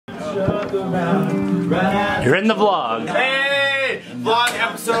You're in the vlog. Hey! Vlog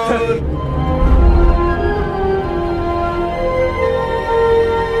episode!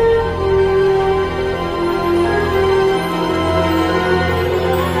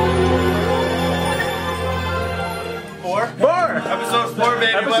 Episode 4,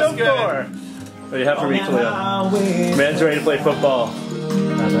 baby. Episode 4. What do you have for me, Khalil? Man's ready to play football.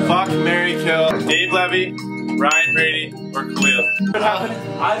 Fuck, marry, kill. Dave Levy, Ryan Brady, or Khalil.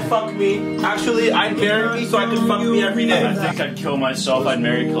 I'd fuck me. Actually, I'd marry me so I could fuck me every day. I think I'd kill myself. I'd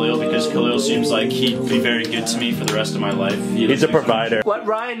marry Khalil because Khalil seems like he'd be very good to me for the rest of my life. He's a provider. Let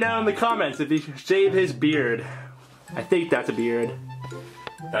Ryan know in the comments if he should shave his beard. I think that's a beard.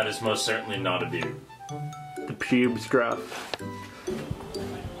 That is most certainly not a beard. The pubes gruff.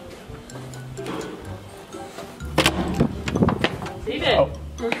 David! Oh.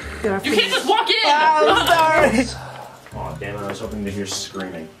 You can't just walk in! I'm sorry! Oh, damn it, I was hoping to hear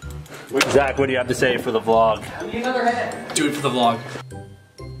screaming. Zach, what do you have to say for the vlog? Do it for the vlog.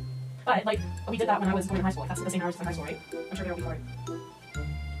 But, like, we did that when I was going to high school. That's the same hours as high school, right? I'm sure they don't record.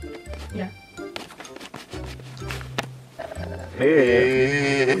 Yeah.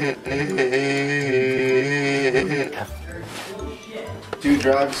 Do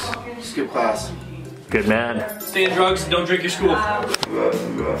drugs, skip class. Good man. Stay in drugs, don't drink your school.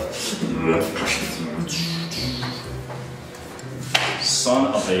 Son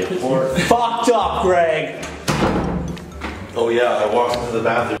of a whore. Fucked up, Greg! Oh yeah, I walked into the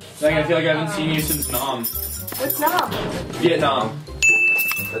bathroom. Like, I feel like I haven't seen you since Nam. What's Nam? Vietnam.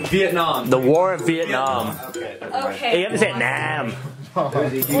 Vietnam. The War of Vietnam. Okay. Okay. Hey, you have to say Nam.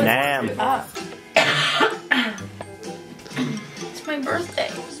 Nam. It's my birthday.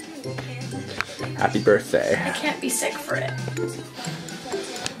 Happy birthday. I can't be sick for it.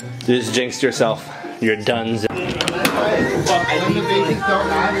 You just jinxed yourself. You're done. When the basics don't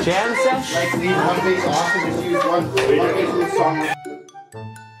match, Jam session? like leave one base off and just use one base with song.